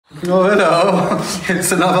Oh, hello.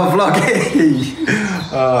 It's another vloggy.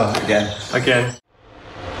 Oh, again.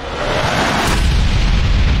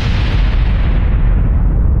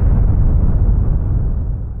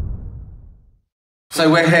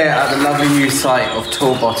 So we're here at the lovely new site of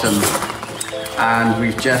Taw Bottom, and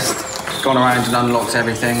we've just gone around and unlocked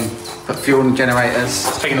everything, put fuel in generators.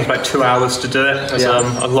 It's taken us about 2 hours to do it. There's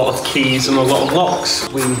a lot of keys and a lot of locks.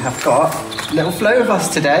 We have got little Flo with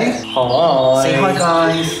us today. Hi. Say hi,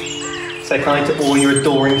 guys. Say hi to all your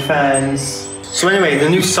adoring fans. So anyway, the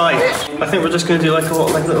new site. I think we're just going to do like a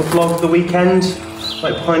little vlog of the weekend,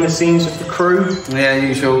 like behind the scenes with the crew. Yeah,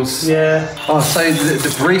 usuals. Yeah. Oh, so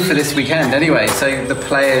the brief for this weekend anyway. So the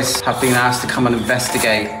players have been asked to come and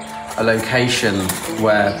investigate a location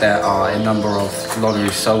where there are a number of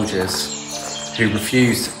Lonnery soldiers who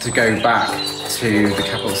refused to go back to the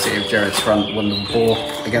capital city of Jared's front when the war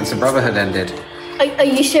against the Brotherhood ended. Are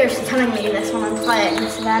you seriously telling me this when I'm playing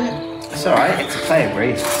this event? It's alright, it's a player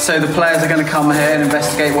brief. So the players are going to come here and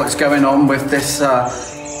investigate what's going on with this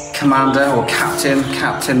commander or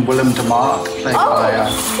Captain Willem de Mark, played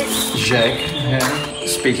by Jake,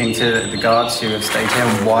 speaking to the guards who have stayed here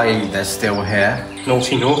and why they're still here.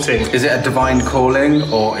 Naughty. Is it a divine calling,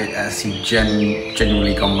 or has he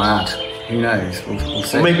genuinely gone mad? Who knows? We'll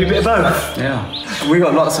see. Or maybe a bit of both. Yeah. We've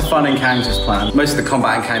got lots of fun encounters planned. Most of the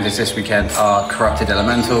combat encounters this weekend are corrupted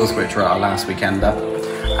elementals, which were our last weekend up,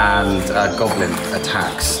 and goblin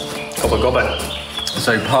attacks. Gobble.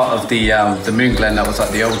 So part of the Moon Glen that was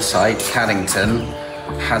at the old site, Caddington,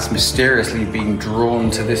 has mysteriously been drawn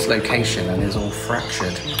to this location and is all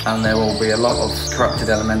fractured. And there will be a lot of corrupted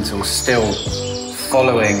elementals still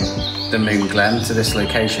following the Moon Glen to this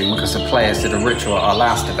location, because the players did a ritual at our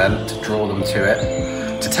last event to draw them to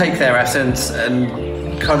it, to take their essence and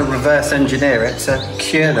kind of reverse engineer it to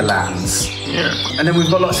cure the lands. Yeah. And then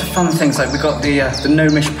we've got lots of fun things, like we've got the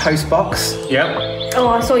gnomish post box. Yep. Oh,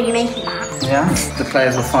 I saw you making that. Yeah. The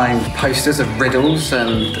players will find posters of riddles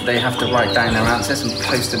and they have to write down their answers and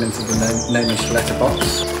post them into the gnomish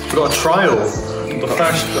letterbox. We've got a trial. The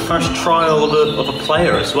first trial of a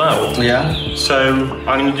player as well. Yeah. So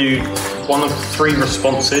I'm going to do one of 3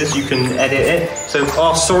 responses. You can edit it. So,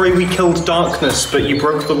 sorry we killed Darkness, but you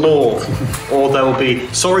broke the law. Or there will be,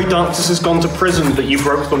 sorry Darkness has gone to prison, but you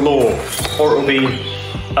broke the law. Or it will be,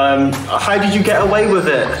 how did you get away with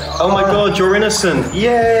it? Oh my god, you're innocent.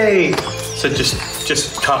 Yay! So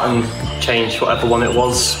just cut and change whatever one it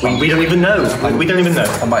was. We don't even know. We don't even know.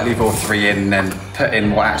 I might leave all 3 in and then put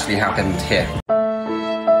in what actually happened here.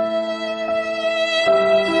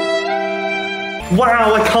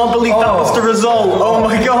 Wow, I can't believe that was the result. Oh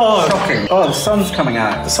my god. Shocking. Oh, the sun's coming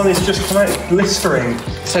out. The sun is just come out blistering.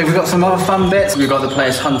 So we've got some other fun bits. We've got the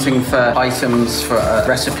players hunting for items for a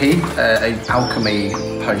recipe, an alchemy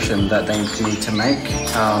potion that they need to make.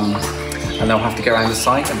 And they'll have to go around the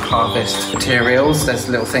site and harvest materials. There's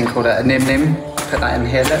a little thing called a nim-nim. Put that in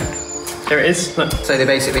here, look. There it is. Look. So they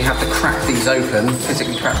basically have to crack these open,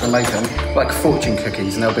 physically crack them open, like fortune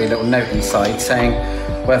cookies, and there'll be a little note inside saying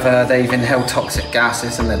whether they've inhaled toxic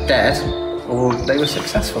gases and they're dead, or they were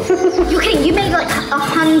successful. You're kidding, you made like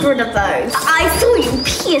 100 of those. I saw you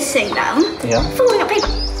piercing them. Yeah. Falling up paper.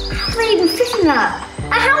 How do they even fit in that?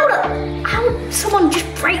 And how would someone just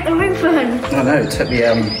break them open? I don't know, it took me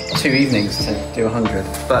 2 evenings to do 100.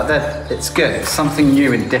 But it's good, it's something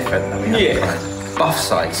new and different that we haven't tried. Buff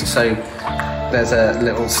sites, so there's a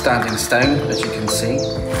little standing stone, as you can see,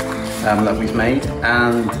 that we've made,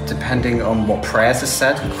 and depending on what prayers are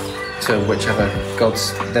said to whichever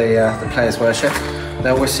gods the players worship,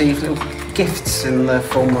 they'll receive little gifts in the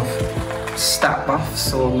form of stat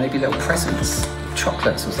buffs or maybe little presents.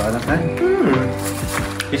 Chocolates or something, I don't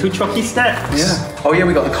know. Little chocky snacks. Yeah. Oh yeah,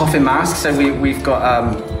 we got the coffin mask, so we've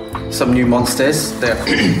got some new monsters. They're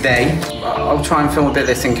called They. I'll try and film a bit of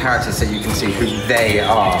this in character so you can see who they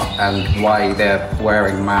are and why they're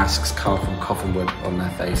wearing masks carved from coffin wood on their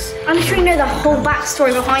face. I'm sure you know the whole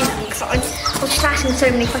backstory behind them, because I was just asking so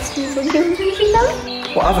many questions. Do you know?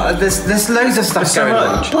 What? There's loads of stuff going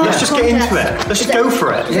on. Let's just get into it. Let's just go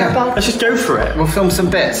for it. Yeah. Let's just go for it. We'll film some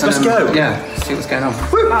bits. Let's go. Yeah, see what's going on.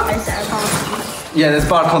 Is there a bar? Yeah, there's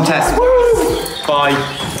bar contest. Woo! Bye.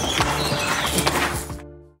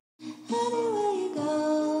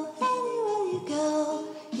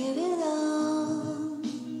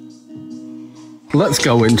 Let's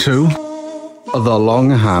go into the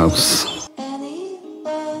Longhouse.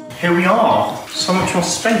 Here we are. So much more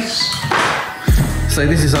space. So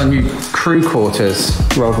this is our new crew quarters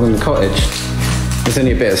rather than the cottage. There's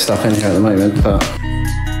only a bit of stuff in here at the moment, but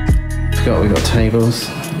we've got tables.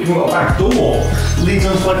 We've got a back door. Leads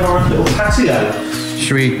on to like our little patio.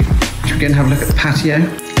 Should we go and have a look at the patio?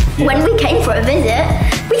 When we came for a visit,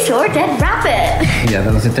 we saw a dead rabbit. Yeah,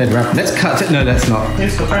 there was a dead rabbit. Let's cut it. No, let's not.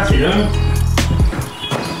 It's the patty, though.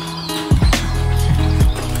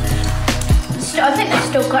 I think there's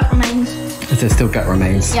still gut remains. Is there still gut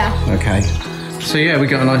remains? Yeah. Okay. So yeah, we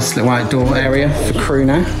got a nice little outdoor area for crew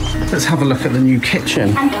now. Let's have a look at the new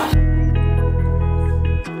kitchen. And done.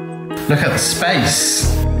 Look at the space.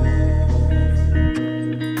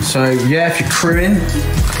 So yeah, if you're crewing,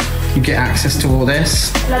 you get access to all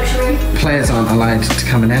this. Luxury. Players aren't allowed to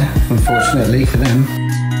come in here, unfortunately for them.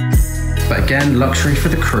 But again, luxury for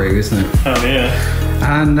the crew, isn't it? Oh yeah.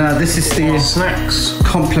 And this is the snacks.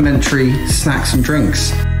 Complimentary snacks and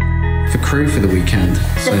drinks for crew for the weekend.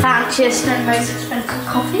 The fanciest and most expensive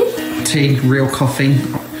coffee. Tea, real coffee,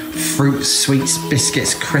 fruits, sweets,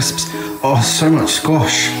 biscuits, crisps. Oh, so much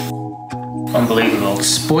squash. Unbelievable.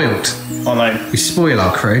 Spoiled. Oh no. We spoil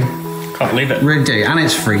our crew. Can't believe it. Really do. And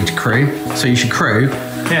it's free to crew, so you should crew.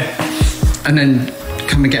 Yeah. And then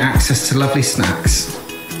come and get access to lovely snacks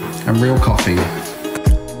and real coffee.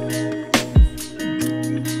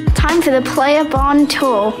 Time for the player barn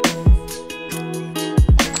tour.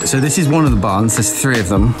 So this is one of the barns, there's 3 of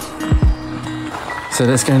them. So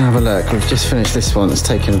let's go and have a look. We've just finished this one, it's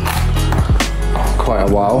taken quite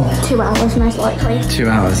a while. 2 hours, most likely. 2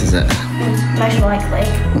 hours, is it? Most likely.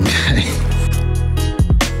 Okay.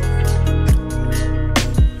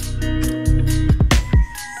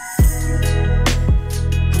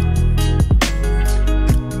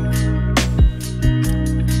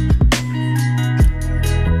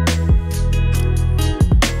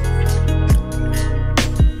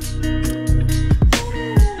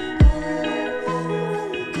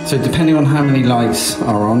 So depending on how many lights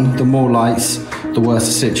are on, the more lights, the worse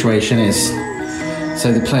the situation is.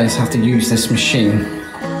 So the players have to use this machine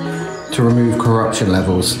to remove corruption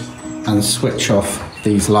levels and switch off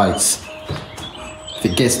these lights. If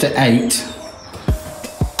it gets to 8,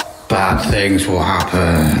 bad things will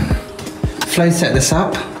happen. Flo set this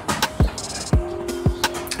up.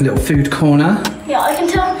 A little food corner. Yeah, I can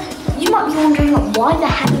tell. You might be wondering why the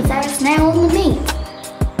heck is there a snail on the meat?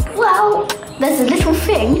 Well, there's a little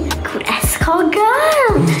thing called escargot.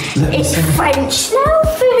 It's French snail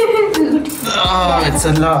food. Oh, it's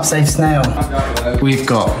a LARP safe snail. We've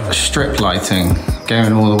got strip lighting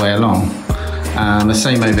going all the way along. The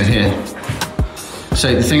same over here.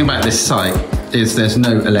 So the thing about this site is there's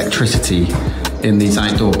no electricity in these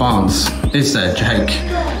outdoor barns. Is there, Jake?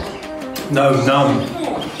 No, none.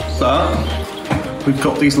 But we've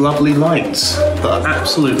got these lovely lights that are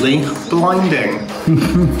absolutely blinding.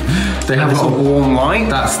 They have a warm light.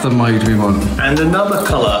 That's the mode we want. And another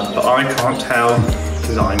colour, but I can't tell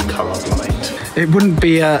because I'm colourblind. It wouldn't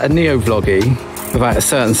be a neo-vloggy without a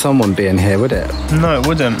certain someone being here, would it? No, it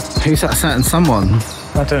wouldn't. Who's that certain someone?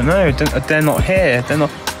 I don't know. They're not here. They're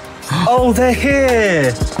not. Oh, they're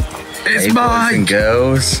here! It's hey, Mike! Boys and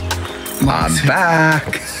girls, I'm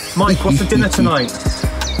back. Mike, what's for dinner tonight?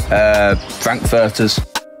 Frankfurters.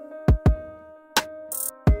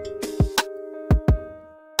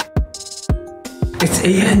 It's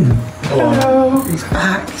Ian. Hello. He's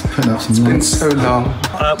back. He's putting up some been so long.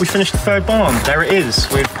 We finished the 3rd barn. There it is,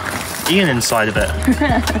 with Ian inside of it.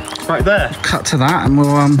 Right there. Cut to that and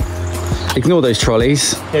we'll ignore those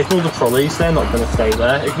trolleys. Yeah, ignore the trolleys. They're not going to stay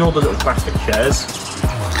there. Ignore the little plastic chairs.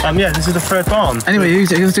 Yeah, this is the 3rd barn. Anyway,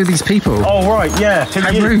 who's these people? Oh, right, yeah. Who How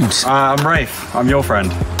are you? rude. I'm Rafe. I'm your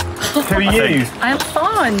friend. Who are you? I'm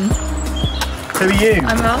Fawn. Who are you?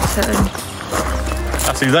 I'm Elton.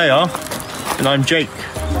 That's who they are. And I'm Jake.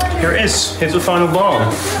 Here it is. Here's the final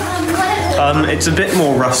barn. It's a bit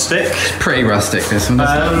more rustic. It's pretty rustic, this one,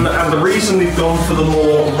 isn't it? And the reason we've gone for the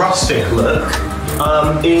more rustic look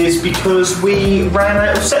is because we ran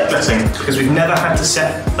out of set dressing. Because we've never had to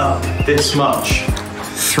set up this much.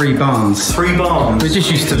 3 barns. 3 barns. We're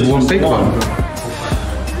just used to one big one.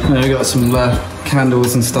 We've got some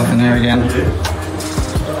candles and stuff in there again.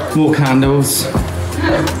 More candles.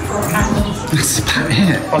 That's about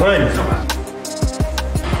it. I know.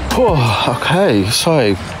 Oh, okay,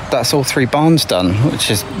 so that's all 3 barns done,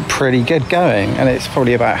 which is pretty good going, and it's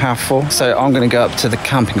probably about half full. So I'm going to go up to the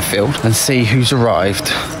camping field and see who's arrived,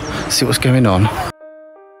 see what's going on.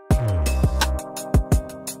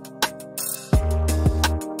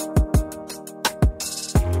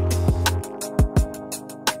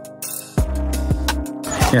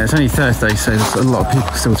 Yeah, it's only Thursday, so there's a lot of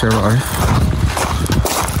people still to arrive.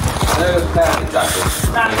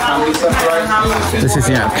 This is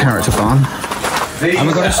the out-of-character barn. And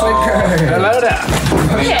we've got a sleeper. Hello there.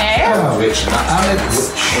 Yeah. What's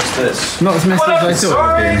this? Not as messy as I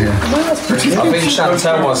thought it would be in here. I think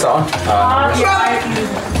Chantel wants that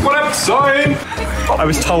one. What up, sign? I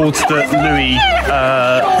was told that Louis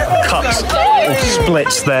cuts or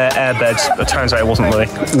splits their airbeds, but turns out it wasn't Louis.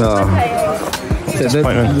 No. There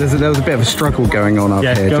was a bit of a struggle going on up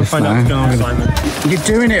here. Go and find out what's going on, Simon. You're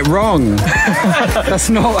doing it wrong. That's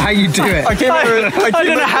not how you do it. I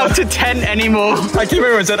don't know how to tent anymore. I came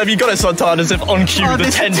over and said, have you got it, Sultan? As if on cue,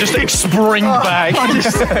 the tent just like spring back.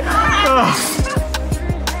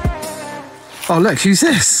 Oh, look, who's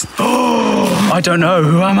this? I don't know.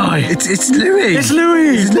 Who am I? It's Louis. It's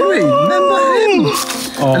Louis. It's Louis. Remember him?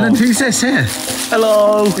 Oh. And then who's this here?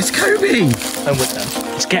 Hello. It's Kobe. I'm with them.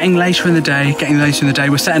 It's getting later in the day,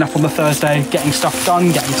 We're setting up on the Thursday, getting stuff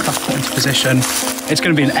done, getting stuff put into position. It's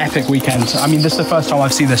going to be an epic weekend. I mean, this is the first time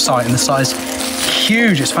I've seen this site, and the site's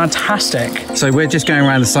huge. It's fantastic. So we're just going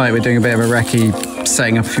around the site. We're doing a bit of a recce,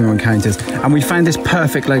 setting up a few more encounters, and we found this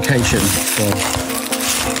perfect location for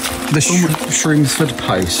the Shroomsford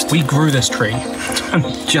Post. We grew this tree.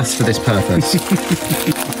 Just for this purpose.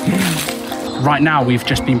 Right now, we've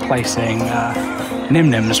just been placing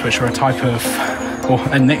nimnims, which are a type of, or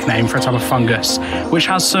a nickname for a type of fungus, which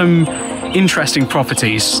has some interesting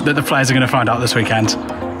properties that the players are going to find out this weekend.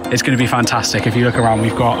 It's going to be fantastic. If you look around,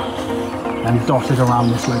 we've got them dotted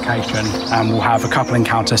around this location, and we'll have a couple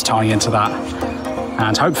encounters tying into that.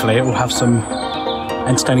 And hopefully it will have some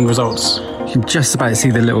entertaining results. You can just about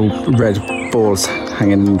see the little red balls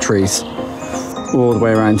hanging in the trees all the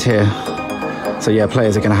way around here. So yeah,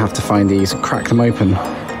 players are going to have to find these and crack them open.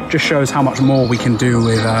 Just shows how much more we can do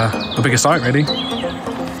with a bigger site, really.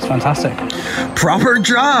 It's fantastic. Proper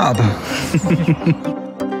job!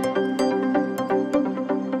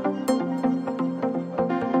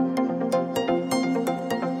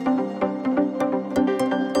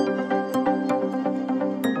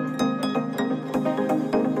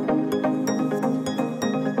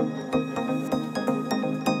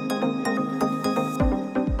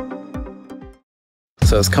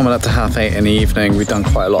 So it's coming up to 8:30 in the evening. We've done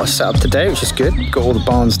quite a lot of setup today, which is good. Got all the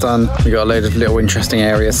barns done. We got a load of little interesting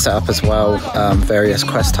areas set up as well, various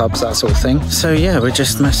quest hubs, that sort of thing. So yeah, we're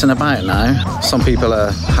just messing about now. Some people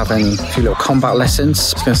are having a few little combat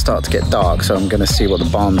lessons. It's going to start to get dark, so I'm going to see what the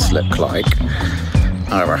barns look like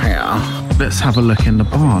over here. Let's have a look in the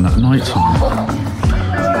barn at night time.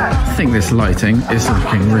 I think this lighting is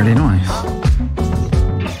looking really nice.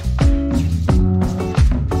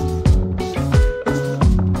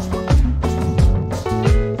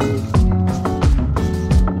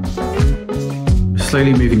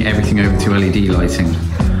 Slowly moving everything over to LED lighting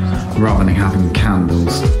rather than having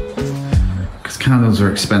candles, because candles are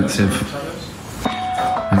expensive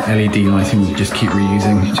and LED lighting you just keep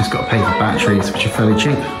reusing. You just got to pay for batteries, which are fairly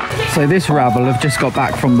cheap. So this rabble have just got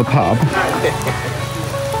back from the pub.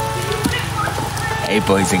 Hey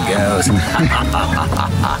boys and girls.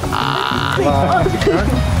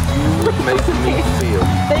 Making me feel.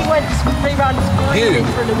 They went 3 rounds You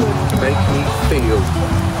make me feel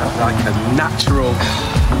like a natural.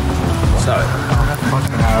 So.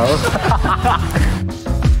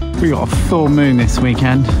 We got a full moon this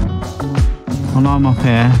weekend. Well, I'm up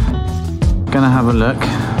here, gonna have a look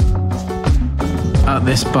at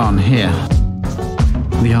this barn here.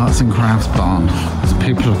 The Arts and Crafts Barn, as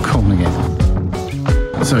people are calling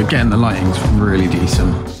it. So again, the lighting's really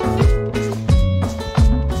decent.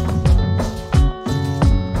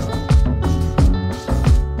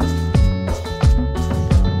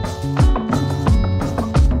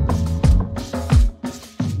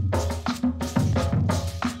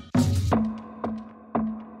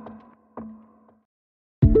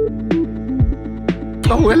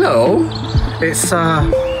 Oh, hello. It's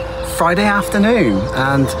Friday afternoon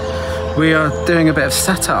and we are doing a bit of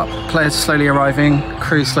setup. Players slowly arriving,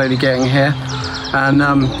 crew slowly getting here, and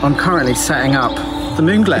I'm currently setting up the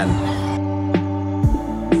Moon Glen.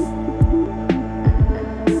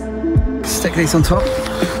 Stick these on top.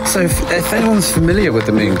 So if anyone's familiar with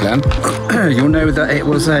the Moon Glen, you'll know that it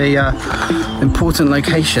was a important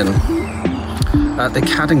location at the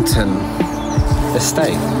Caddington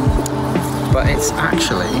estate. But it's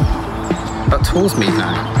actually at Torsmead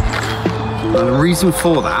now. And the reason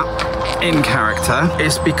for that, in character,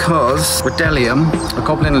 is because Redelium, a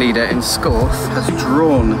goblin leader in Scorth, has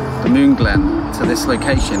drawn the Moon Glen to this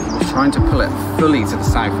location. He was trying to pull it fully to the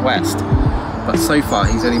southwest, but so far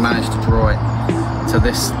he's only managed to draw it to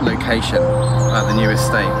this location at the new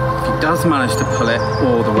estate. If he does manage to pull it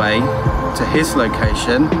all the way to his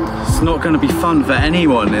location, it's not going to be fun for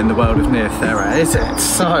anyone in the world of Neothera, is it?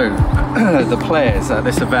 So the players at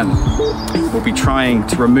this event will be trying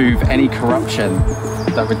to remove any corruption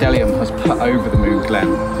that Redelium has put over the Moon Glen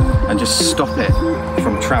and just stop it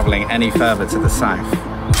from travelling any further to the south.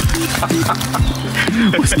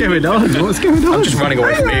 What's going on? What's going on? I'm just running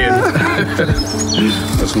away from Ian.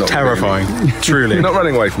 That's not terrifying. Truly. You're not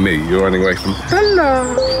running away from me, you're running away from...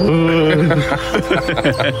 Hello!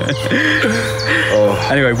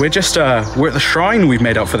 Anyway, we're just, we're at the shrine we've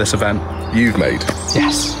made up for this event. You've made.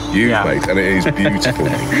 Yes. You've made, and it is beautiful.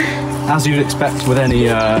 As you'd expect with any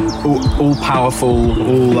all-powerful,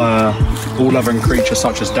 all-loving creature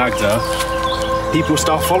such as Dagda, people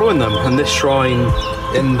start following them, and this shrine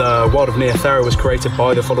in the world of Neothera was created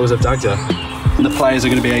by the followers of Dagda. The players are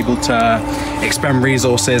going to be able to expend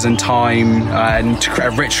resources and time and to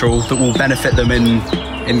create a ritual that will benefit them in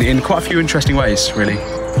quite a few interesting ways, really.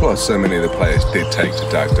 Plus, so many of the players did take to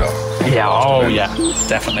Dagda. Yeah, oh yeah,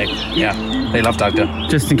 definitely. Yeah, they love Dagda.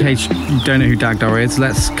 Just in case you don't know who Dagda is,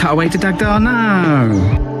 let's cut away to Dagda now.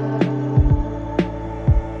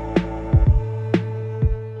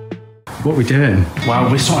 What are we doing? Well,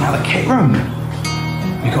 we're sorting out the kit room.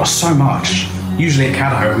 We've got so much. Usually at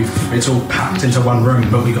Caddo, it's all packed into one room,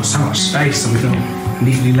 but we've got so much space and we can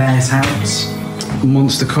neatly lay it out.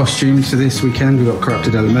 Monster costumes for this weekend. We've got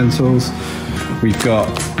corrupted elementals. We've got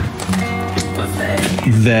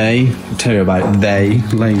they. I'll tell you about they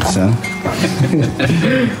later.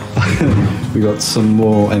 We got some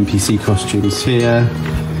more NPC costumes here.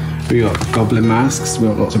 We got goblin masks. We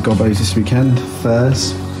got lots of gobbos this weekend.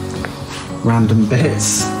 Furs, random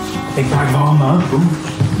bits. Big bag of armour.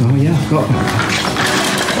 Oh yeah, I've got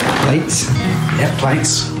plates. Yeah,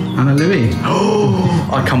 plates. And a Louis. Oh,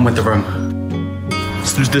 I come with the room.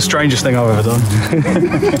 It's the strangest thing I've ever done.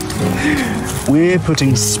 We're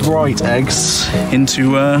putting sprite eggs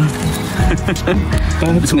into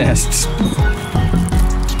birds' nests.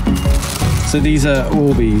 So these are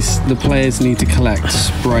Orbeez. The players need to collect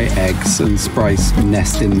sprite eggs, and sprites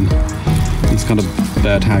nest in these kind of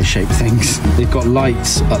birdhouse shaped things. They've got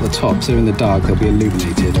lights at the top, so in the dark they'll be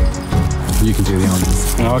illuminated. You can do the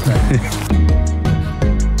honors. Oh, okay.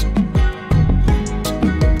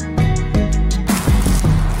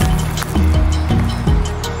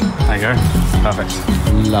 There you go. Perfect.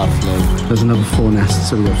 Lovely. There's another 4 nests,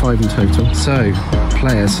 so we've got 5 in total. So,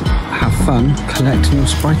 players, have fun collecting your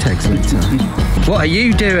sprite eggs later. What are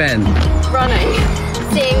you doing? Running.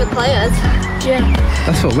 Seeing the players. Yeah.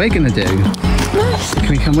 That's what we're going to do. Nice. Can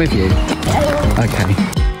we come with you? Yeah. Okay.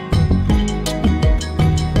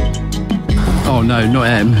 Oh no, not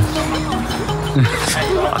him.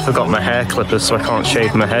 I forgot my hair clippers, so I can't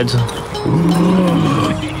shave my head.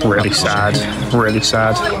 Really sad. Really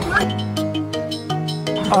sad.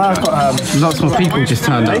 I've got lots more people just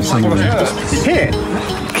turned up somewhere. Here.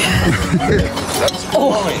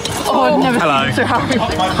 I've never Hello. seen so happy.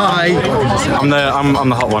 Hi. I'm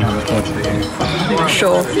the hot one.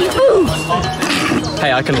 Sure.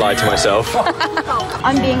 Hey, I can lie to myself.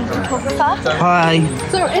 I'm being a photographer. Hi.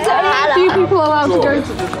 So is it only a few people allowed to go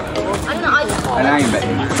to the...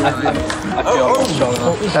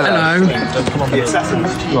 Hello.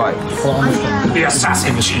 The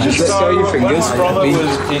assassins. Just let go your fingers. My brother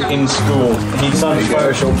was in school. He's done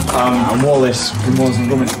Photoshop. And Wallace from Wallace and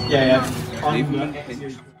Gromit. Yeah. I'm not leaving.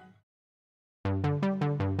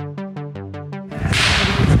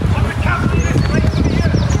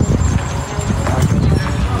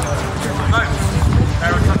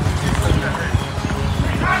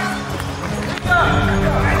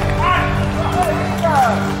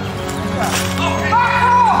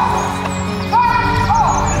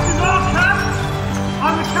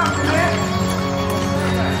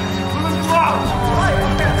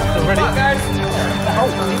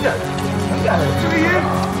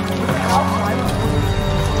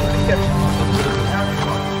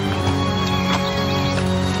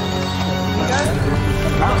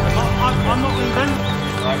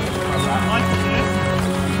 I can do it.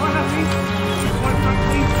 Quite happy. Quite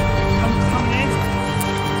frankly, come in.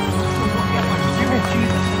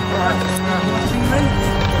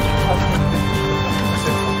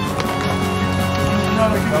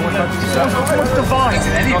 What's the vibe?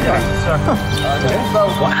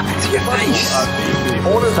 What happened to your face?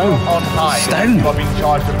 Stone. Stone.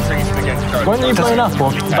 Weren't you blown up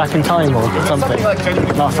or back in time or something?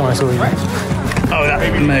 Last time I saw you. Oh, that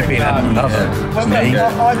may be another me.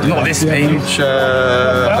 Not this me.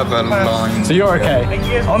 So you're okay?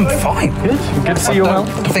 I'm fine. Good to see you well.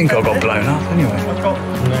 I think I got blown up anyway.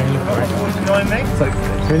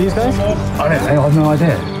 Who are these guys? I don't know, I've no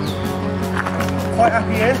idea. Quite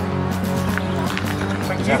happy here.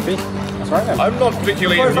 Happy? That's right then. I'm not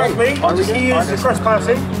particularly Quite frankly, I just see you as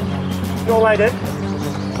trespassing. You're allowed in.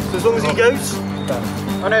 So as long as he goes.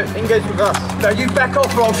 I know, he goes with us. No, you back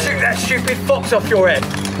off or I'll shoot that stupid fox off your head.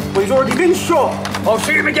 Well, he's already been shot. I'll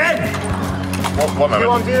shoot him again. One You know moment.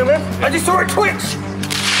 what I'm dealing with? I just saw it twitch.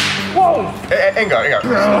 Whoa! Ingo.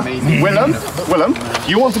 Willem,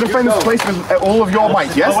 you want to defend this place with all of your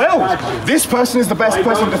might, yes? I will. This person is the best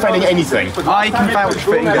person at defending anything. I can vouch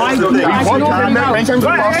for Ingo. We've won tournament many times in the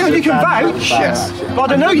Right, past. you can vouch. Yes. But I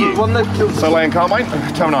don't know you. So, Lane Carmine,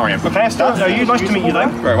 Terminarium. Okay, start. No, you. Nice to meet you, though.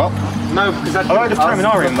 Very well. No, because that's I like the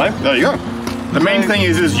Terminarium, though. There you go. The main thing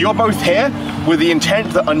is you're both here with the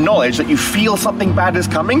intent that a knowledge that you feel something bad is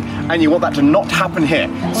coming and you want that to not happen here.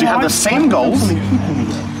 So you have the same goals.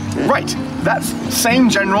 Right. That's same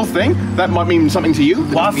general thing. That might mean something to you.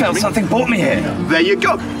 Well, I felt something brought me here. There you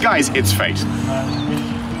go. Guys, it's fate.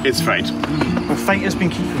 It's fate. Well, fate has been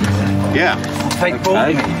keeping me there. Yeah. Fate brought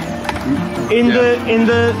me. In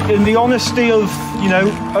the honesty of, you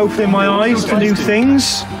know, opening my eyes to new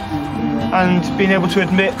things and being able to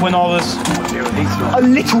admit when I was a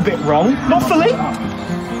little bit wrong, not fully.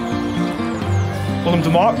 Willem de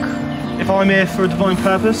Mark, if I'm here for a divine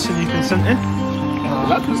purpose and you've been sent here.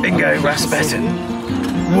 Ingo Rasmussen,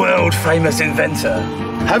 world famous inventor.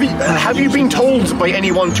 Have you been told by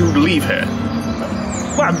anyone to leave here?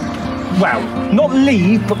 Well, not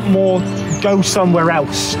leave, but more go somewhere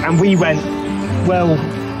else. And we went, well,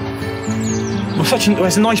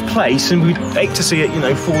 it's a nice place, and we'd hate to see it, you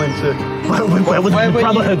know, fall into the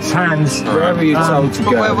Brotherhood's hands. Where were you told to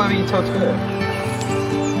go? Where were you told to go?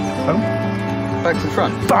 Home? Back to the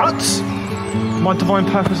front. But my divine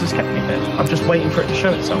purpose has kept me here. I'm just waiting for it to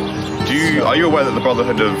show itself. Are you aware that the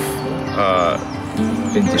Brotherhood of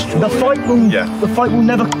Been destroyed. The fight will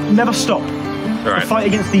never stop. Right. The fight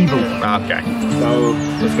against evil. Okay. So,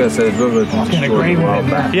 I was going to say the brother destroyed a while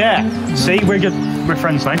back. Yeah. See, we're good. We're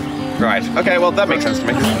friends now. Right. Okay. Well, that makes sense to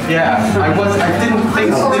me. Yeah, I didn't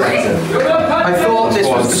think I thought this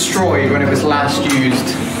was destroyed when it was last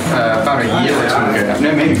used about a year or two ago.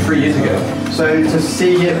 No, maybe 3 years ago. So to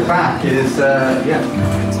see it back is,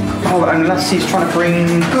 Oh, unless he's trying to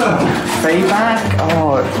bring Faye back?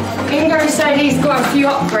 Oh. Ingo said he's got a few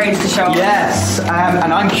upgrades to show. Yes,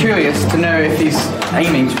 and I'm curious to know if he's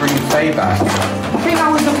aiming to bring Faye back. I think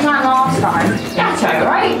that was the plan last time. That's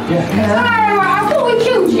right? Yeah. I thought we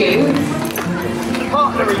killed you.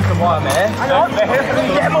 Part of the reason why I'm here.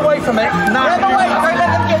 Get him away from it. No. Get him away. Don't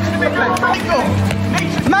let them get to the middle.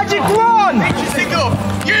 Magic wand!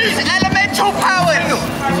 Use elemental powers!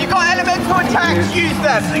 If you've got elemental attacks, use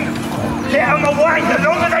them! Get out of the way! The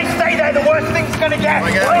longer they stay there, the worse things are going to get!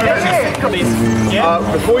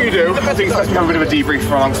 Before you do, I think it's best to have a bit of a debrief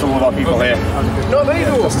amongst all of our people here. No, they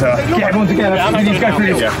do. Just, Get everyone together. We need to go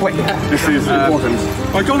through this quick. This is important.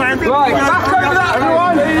 Right, go on, Andrew. Right, back over that,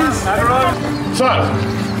 Everyone! So,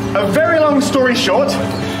 a very long story short,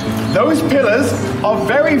 those pillars are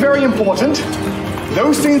very, very important.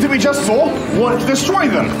 Those things that we just saw want to destroy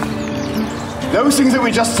them. Those things that we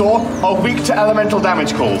just saw are weak to elemental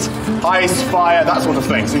damage calls. Ice, fire, that sort of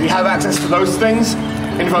thing. So if you have access to those things,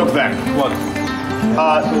 invoke them. What?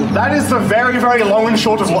 That is the very, very long and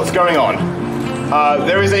short of what's going on.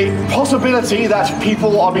 There is a possibility that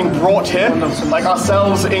people are being brought here, like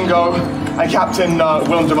ourselves, Ingo, and Captain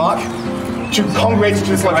Willem de Mark, to congregate to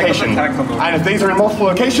this location. And if these are in multiple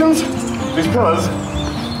locations, these pillars,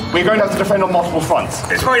 we're going to have to defend on multiple fronts.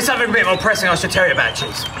 There's probably something a bit more pressing I should tell you about,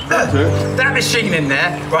 Cheese. That machine in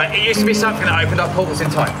there, right, it used to be something that opened up portals in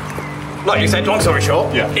time. Like you said, long story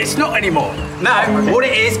short, it's not anymore. Now, what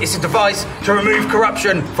it is, it's a device to remove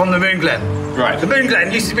corruption from the Moon Glen. Right. The Moon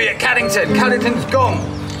Glen used to be at Caddington. Caddington's gone.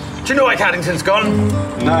 Do you know why Caddington's gone?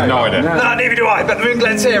 No idea. No, neither do I, but the Moon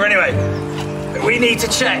Glen's here anyway. We need to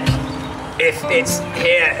check if it's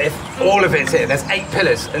here, if all of it's here. There's 8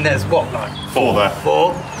 pillars, and there's what, like? 4 there.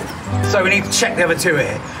 4. So we need to check the other 2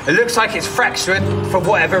 here. It looks like it's fractured for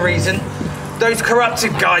whatever reason. Those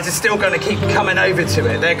corrupted guys are still going to keep coming over to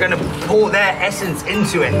it. They're going to pour their essence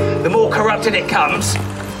into it. The more corrupted it comes,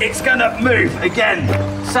 it's going to move again,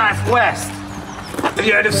 southwest. Have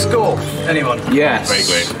you heard of Score? Anyone? Yes.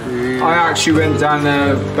 Vaguely. I actually went down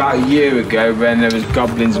there about a year ago when there was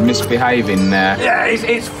goblins misbehaving there. Yeah,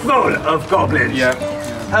 it's full of goblins. Yeah.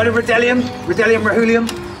 Heard of Redelium? Redelium Rahulium?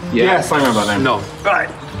 Yes, I remember that name. No. Right,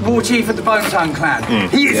 War Chief of the Bone Tongue clan.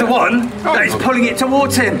 He is the one that is pulling it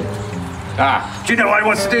towards him. Ah, Do you know why he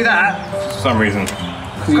wants to do that? for some reason.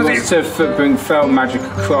 He wants to bring felt magic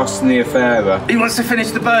across Neothera. He wants to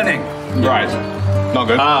finish the burning. Right. Not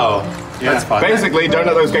good. Oh. That's fine. Basically, don't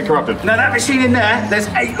let those get corrupted. Now that machine in there's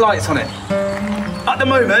 8 lights on it. At the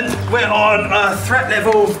moment, we're on threat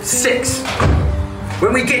level 6.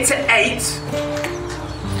 When we get to 8,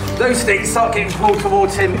 those things start getting pulled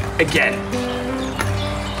towards him again.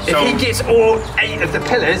 If he gets all 8 of the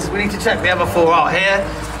pillars, we need to check the other 4 out here.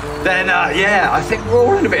 Then, yeah, I think we're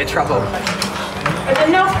all in a bit of trouble. There's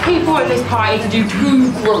enough people in this party to do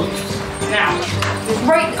 2 groups. Now,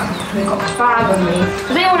 right, we've got a bag on me.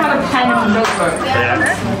 Does anyone have a pen and notebook? Yeah.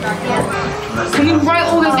 Can you write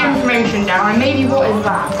all this information down and maybe what is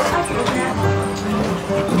that?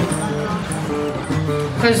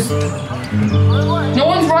 Because no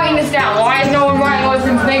one's writing this down. Why is no one writing all this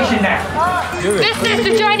information down? This is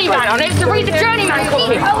the journeyman on it, so read the journeyman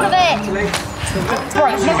copy. Hold of it.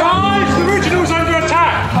 Right, Guys, the original's under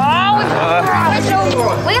attack!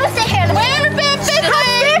 We're gonna sit here and we're a bit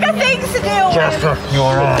bigger things to do. Jasper, you're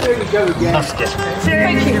alright. That's good.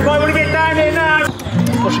 Thank you. Right, we'll get down here now.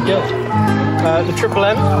 What's your guild? The Triple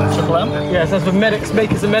M. Triple M? Yeah, it stands for Medics,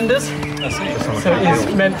 Makers and Menders. I see. So it is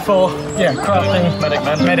meant for, crafting,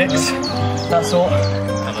 medics, that sort.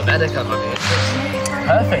 I'm a medic, I'm a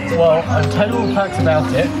Perfect. Well, I'll tell you all facts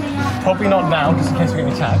about it. Probably not now, just in case we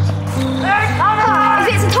get attacked.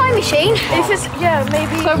 Is it a time machine? This is,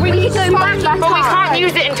 maybe. So we need to go back in time. But we can't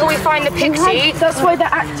use it until we find the pixie. That's why they're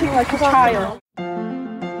acting like a child.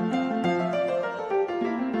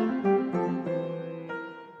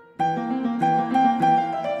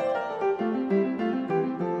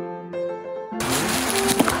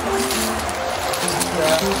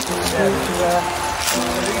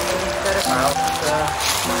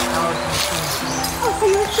 So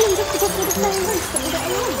you assume just because we're the same race that we're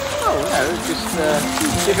getting on? Oh no, just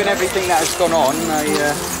given everything that has gone on,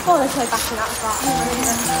 Oh, there's no backing out of that.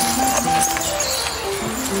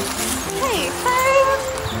 Hey,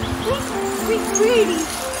 we really...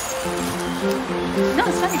 No,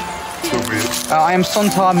 it's funny. I am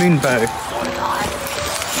Sontar Moonbow.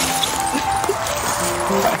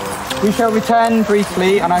 We shall return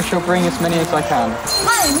briefly, and I shall bring as many as I can.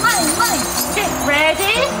 Money! Get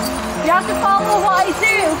ready? You have to follow what I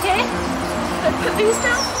do, okay? Put these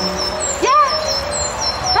down? Yeah!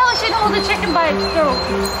 Probably should hold the chicken by its throat.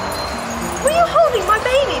 Were you holding my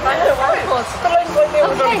baby by her ankles?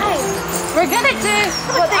 Okay, we're gonna do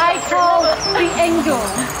what I call the angle.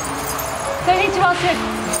 So I need you all to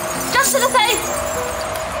jump to the side,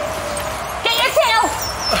 get your tail,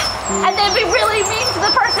 and then be really mean to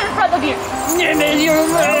the person in front of you.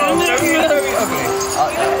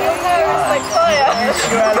 Like fire.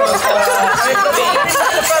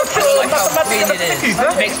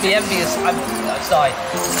 It makes me envious. I'm outside.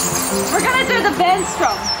 We're gonna do the band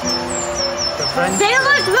strum. They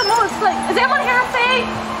look the most like. Is anyone here a fae?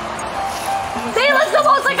 They look the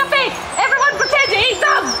most like a fae. Everyone pretend to eat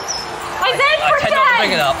them. I said I tend not to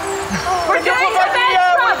bring it pretend. up. We're doing the band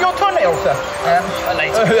strum. Your toenail, sir.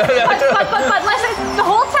 Later. But listen, the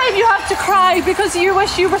whole time you have to cry because you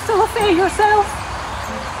wish you were still a fae yourself.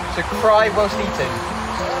 To cry whilst eating.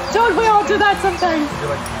 Don't we all do that sometimes?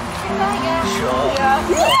 Sure.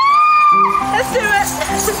 Let's do it.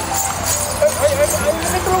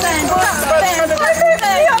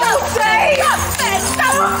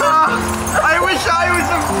 I wish I was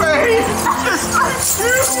afraid.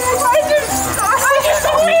 I just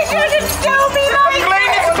wish you could still be like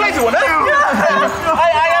Play to one,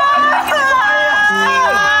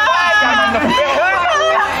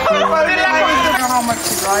 how much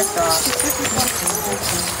you like that.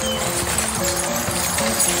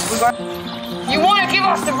 You want to give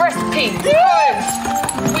us the recipe because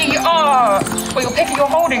you're picking, you're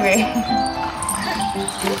holding me.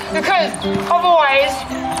 Because otherwise,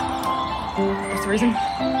 what's the reason?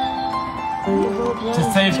 To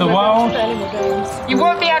save the world. You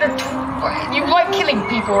won't be able to. You like killing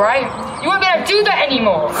people, right? You won't be able to do that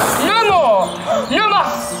anymore. No more. No more.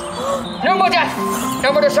 No more death.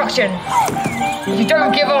 No more destruction. If you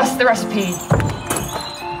don't give us the recipe.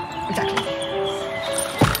 Exactly.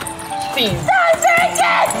 Theme. That's very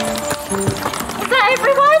good! Is that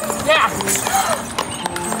everyone? Yeah.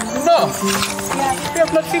 No. We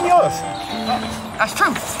have not seen yours. That's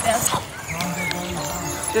true.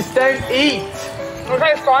 Just don't eat.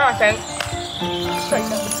 Okay, fine, I think.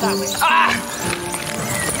 Ah!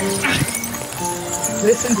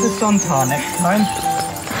 Listen to Sontar next time.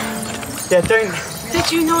 Yeah, don't.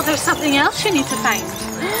 Did you know there's something else you need to find?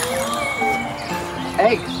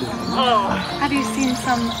 Eggs. Have you seen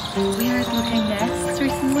some weird looking nests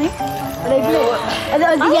recently? Are they blue? Are the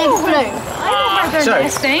eggs blue? Are they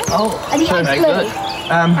nesting? Are the eggs blue?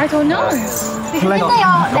 I don't know. They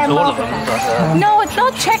are. They're marble. No, it's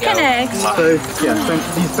not chicken eggs. So, yeah, so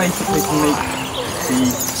these basically can make the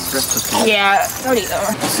recipe. Yeah, don't eat them.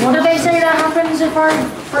 What do they say that happens if I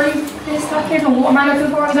bring this stuff in? Or what am I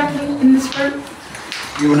looking for exactly in this fruit?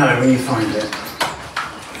 You will know when you find it.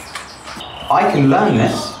 I can learn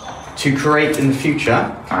this to create in the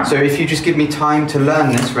future. So if you just give me time to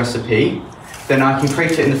learn this recipe, then I can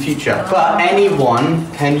create it in the future. But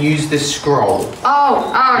anyone can use this scroll.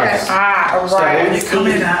 Oh, yes. right. So you're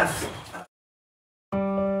coming out.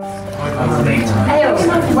 Hey,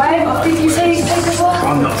 where did you say you take the ball?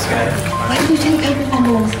 I'm not scared. Where did you take paper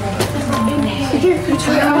bundles?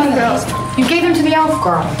 You gave them to the elf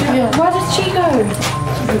girl. Yeah. Where did she go?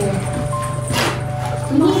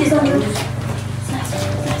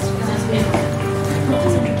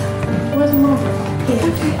 Where's Mom?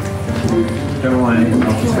 Don't worry.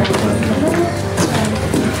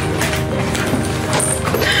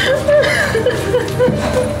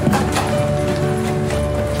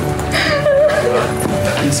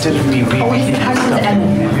 Instead of me reading And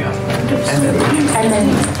then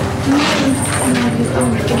I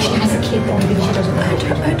think she has a kid, but maybe she doesn't know.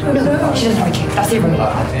 No, she doesn't have a kid. That's the other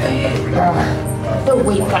the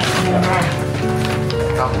wheat black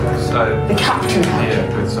the captain.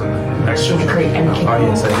 She was create any kid.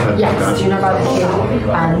 Yes, do you know about the kid?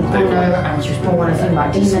 And Bruno, and she was born a thing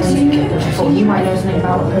about demons. And I thought you might know something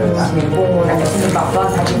about her being born and something about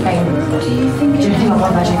blood magic fame. Do you know anything about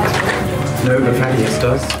blood magic? No, but Thaddeus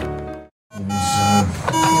does.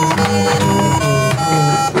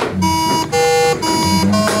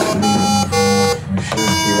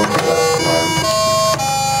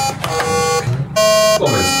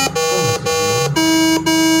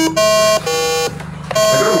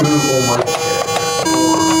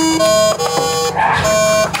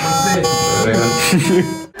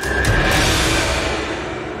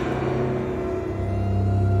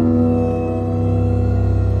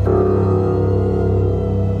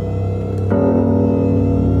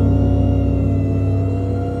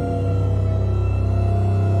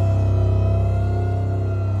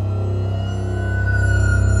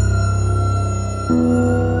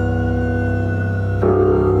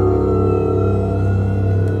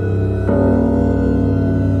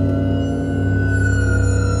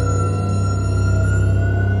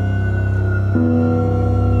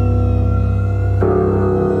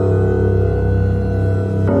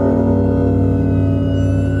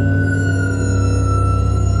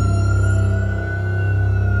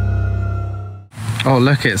 Oh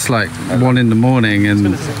look, it's like 1 in the morning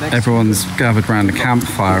and everyone's gathered around a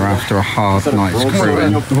campfire after a hard night's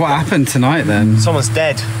crewing. What happened tonight then? Someone's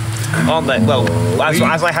dead, aren't they? Well,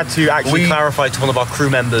 as I had to actually clarify to one of our crew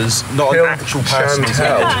members, not an actual person is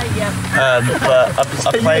dead, but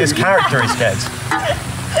a player's character is dead.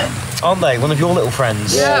 Aren't they? One of your little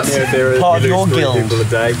friends. Yeah. Part of your guild.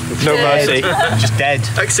 No mercy. Just dead.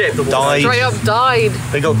 Acceptable. Died. Straight up died.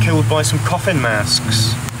 They got killed by some coffin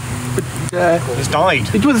masks. Just died.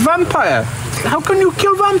 It was vampire. How can you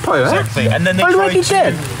kill vampire? Exactly. And then they already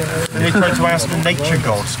dead. And they tried to ask the nature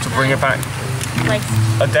god to bring her back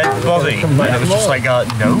a dead body. And it was just like, no.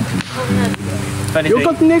 You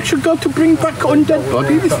got nature god to bring back undead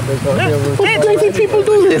bodies? What crazy people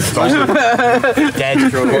do this?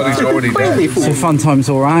 Dead. Already dead. So fun times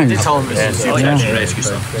all round. Trying to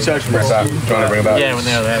bring it back. Yeah, when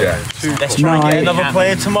they are there. Let's try and get another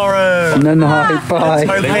player tomorrow. No, bye.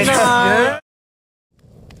 Let's hope